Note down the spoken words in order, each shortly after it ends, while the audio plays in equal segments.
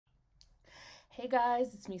Hey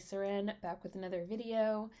guys, it's me Seren, back with another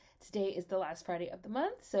video. Today is the last Friday of the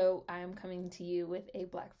month, so I am coming to you with a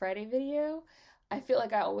Black Friday video. I feel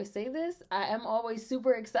like I always say this. I am always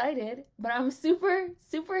super excited, but I'm super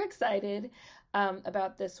excited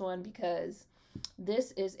about this one because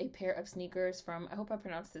this is a pair of sneakers from, I hope I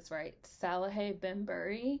pronounced this right, Salehe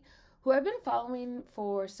Bembury, who I've been following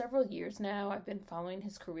for several years now. I've been following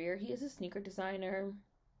his career. He is a sneaker designer.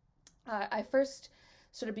 I first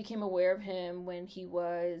sort of became aware of him when he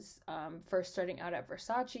was first starting out at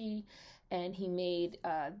Versace, and he made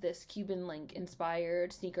this Cuban link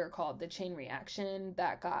inspired sneaker called the Chain Reaction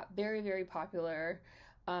that got very popular,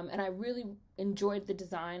 and I really enjoyed the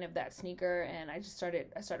design of that sneaker, and I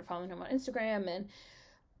started following him on Instagram, and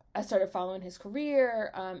I started following his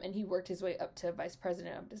career, and he worked his way up to vice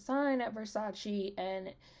president of design at Versace,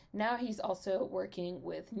 and now he's also working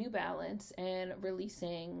with New Balance and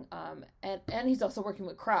releasing, and he's also working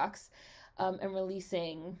with Crocs, and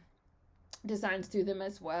releasing designs through them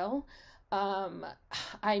as well.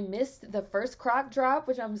 I missed the first Croc drop,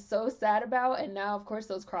 which I'm so sad about, and now of course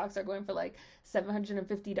those Crocs are going for like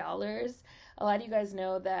 $750. A lot of you guys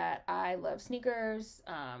know that I love sneakers.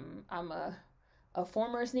 I'm a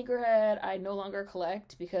former sneakerhead. I no longer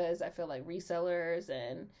collect because I feel like resellers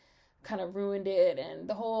and kind of ruined it, and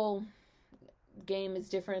the whole game is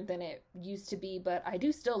different than it used to be, but I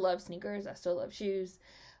do still love sneakers. I still love shoes.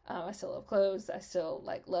 I still love clothes. I still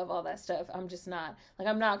love all that stuff. I'm just not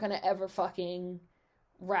I'm not gonna ever fucking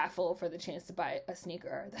raffle for the chance to buy a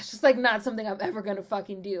sneaker. That's just not something I'm ever gonna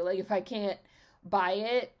fucking do. If I can't buy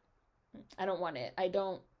it, I don't want it. I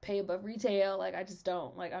don't pay above retail. I just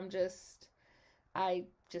don't. I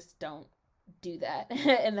just don't do that.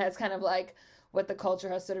 And that's kind of what the culture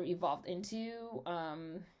has sort of evolved into.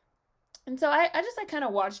 And so I just kind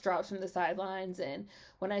of watch drops from the sidelines, and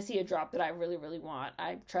when I see a drop that I really want,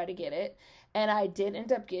 I try to get it. And I did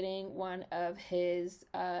end up getting one of his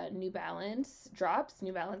New Balance drops,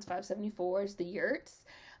 New Balance 574s, the Yurts.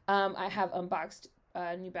 I have unboxed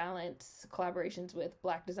New Balance collaborations with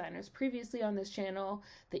Black designers previously on this channel.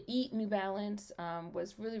 The Eat New Balance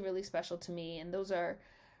was really special to me, and those are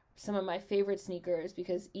some of my favorite sneakers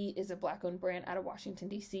because Eat is a Black-owned brand out of Washington,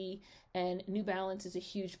 D.C., and New Balance is a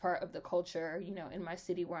huge part of the culture, in my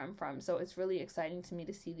city where I'm from. So it's really exciting to me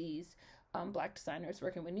to see these Black designers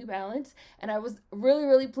working with New Balance, and I was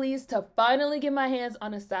really pleased to finally get my hands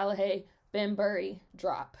on a Salehe Bembury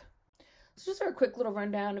drop. So just for a quick little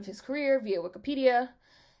rundown of his career via Wikipedia.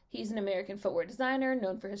 He's an American footwear designer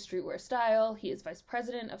known for his streetwear style. He is vice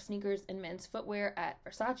president of sneakers and men's footwear at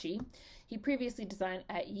Versace. He previously designed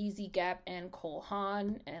at Yeezy, Gap, and Cole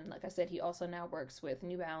Haan. And like I said, he also now works with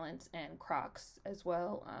New Balance and Crocs as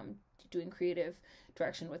well, doing creative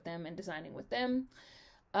direction with them and designing with them.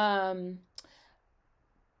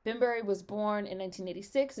 Bembury was born in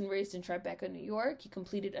 1986 and raised in Tribeca, New York. He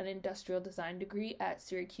completed an industrial design degree at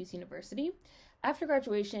Syracuse University. After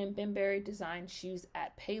graduation, Bembury designed shoes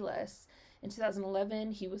at Payless. In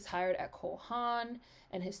 2011, he was hired at Cole Haan,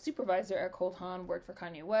 and his supervisor at Cole Haan worked for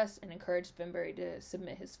Kanye West and encouraged Bembury to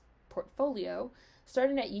submit his portfolio.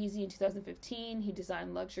 Starting at Yeezy in 2015, he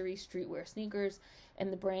designed luxury streetwear sneakers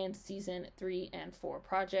and the brand's season 3 and 4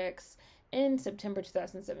 projects. In September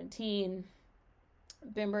 2017,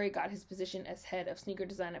 Bembury got his position as head of sneaker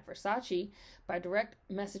design at Versace by direct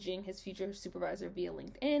messaging his future supervisor via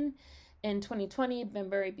LinkedIn. In 2020,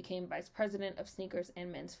 Bembury became vice president of sneakers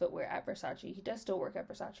and men's footwear at Versace. He does still work at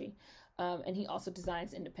Versace, and he also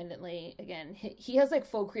designs independently. Again, he has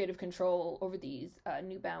full creative control over these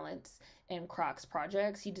New Balance and Crocs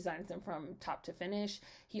projects. He designs them from top to finish.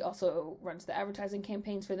 He also runs the advertising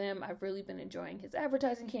campaigns for them. I've really been enjoying his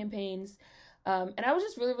advertising campaigns. And I was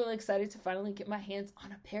just really excited to finally get my hands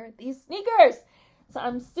on a pair of these sneakers. So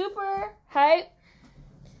I'm super hyped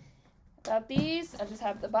about these. I just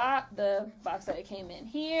have the box that it came in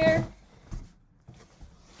here.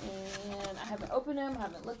 And I haven't opened them. I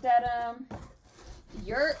haven't looked at them.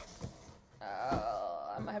 Yurt.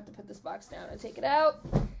 I might have to put this box down and take it out.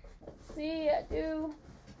 Let's see, I do.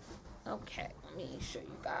 Okay, let me show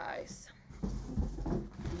you guys.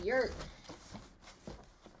 Yurt.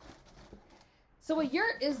 So a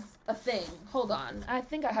yurt is a thing. Hold on. I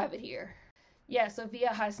think I have it here. Yeah, so via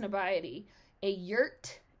Highsnobiety, a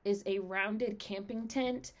yurt is a rounded camping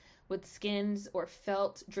tent with skins or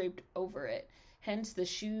felt draped over it. Hence the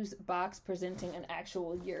shoes box presenting an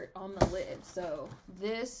actual yurt on the lid. So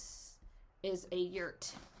this is a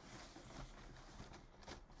yurt.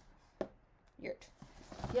 Yurt.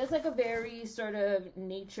 He has a very sort of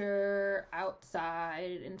nature,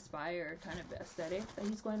 outside inspired kind of aesthetic that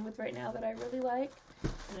he's going with right now that I really like.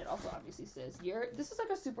 And it also obviously says Yurt. This is like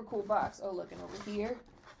a super cool box. Oh, look, and over here,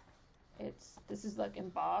 this is like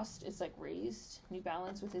embossed. It's like raised. New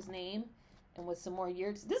Balance with his name and with some more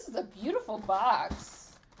Yurts. This is a beautiful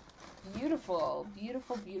box. Beautiful,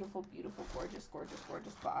 beautiful, beautiful, beautiful, gorgeous, gorgeous,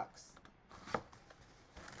 gorgeous box.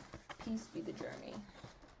 Peace be the journey.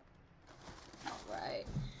 All right.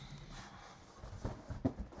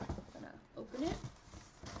 I'm gonna open it.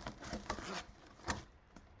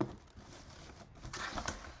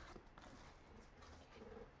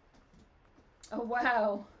 Oh,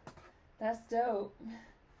 wow. That's dope.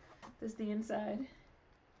 This is the inside.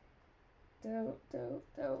 Dope, dope,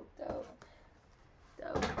 dope, dope.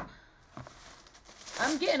 Dope.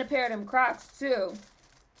 I'm getting a pair of them Crocs, too.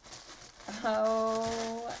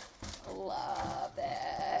 Oh, love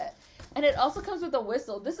it. And it also comes with a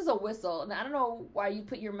whistle. This is a whistle. And I don't know why you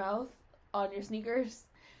put your mouth on your sneakers.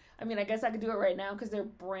 I mean, I guess I could do it right now because they're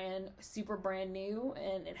super brand new.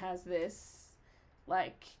 And it has this,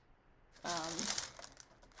 like,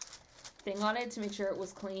 thing on it to make sure it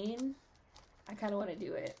was clean. I kind of want to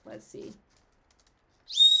do it. Let's see.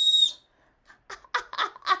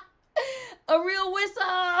 A real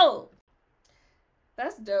whistle!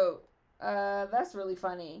 That's dope. That's really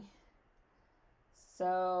funny.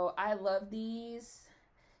 So I love these.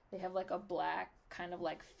 They have like a black kind of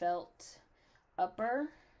like felt upper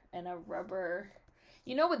and a rubber.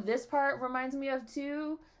 You know what this part reminds me of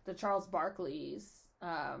too? The Charles Barkley's,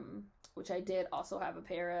 which I did also have a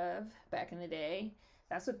pair of back in the day.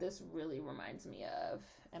 That's what this really reminds me of.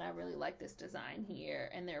 And I really like this design here.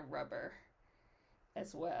 And they're rubber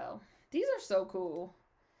as well. These are so cool.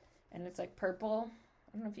 And it's like purple.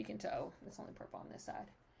 I don't know if you can tell. It's only purple on this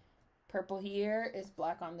side. Purple here is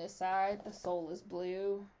black on this side. The sole is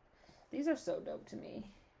blue. These are so dope to me.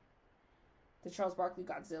 The Charles Barkley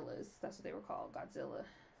Godzillas. That's what they were called. Godzilla.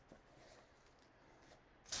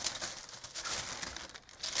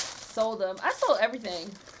 Sold them. I sold everything.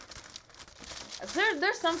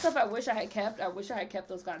 There's some stuff I wish I had kept. I wish I had kept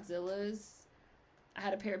those Godzillas. I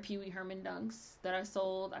had a pair of Pee Wee Herman Dunks that I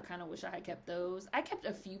sold. I kind of wish I had kept those. I kept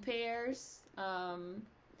a few pairs.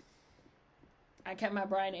 I kept my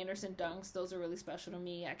Brian Anderson Dunks. Those are really special to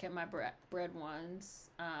me. I kept my bread ones.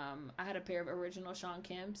 I had a pair of original Sean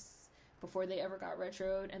Kemp's before they ever got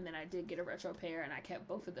retroed. And then I did get a retro pair and I kept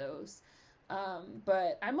both of those.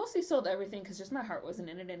 But I mostly sold everything because just my heart wasn't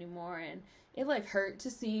in it anymore. And it like hurt to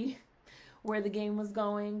see where the game was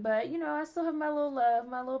going. But, you know, I still have my little love,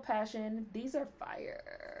 my little passion. These are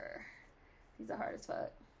fire. These are hard as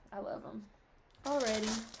fuck. I love them.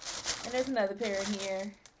 Alrighty. And there's another pair in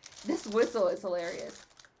here. This whistle is hilarious.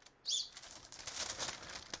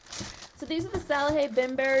 So these are the Salehe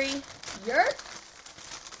Bembury Yurt.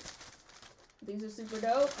 These are super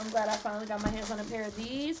dope. I'm glad I finally got my hands on a pair of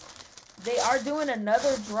these. They are doing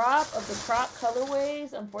another drop of the Croc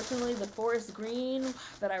colorways. Unfortunately, the forest green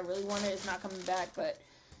that I really wanted is not coming back, but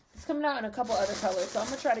it's coming out in a couple other colors, so I'm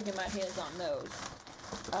going to try to get my hands on those.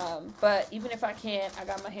 But even if I can't, I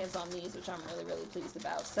got my hands on these, which I'm really, really pleased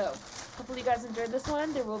about. So hopefully you guys enjoyed this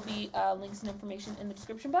one. There will be links and information in the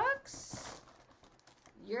description box.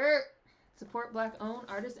 Yurt. Support Black-owned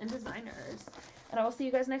artists and designers. And I will see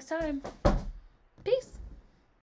you guys next time.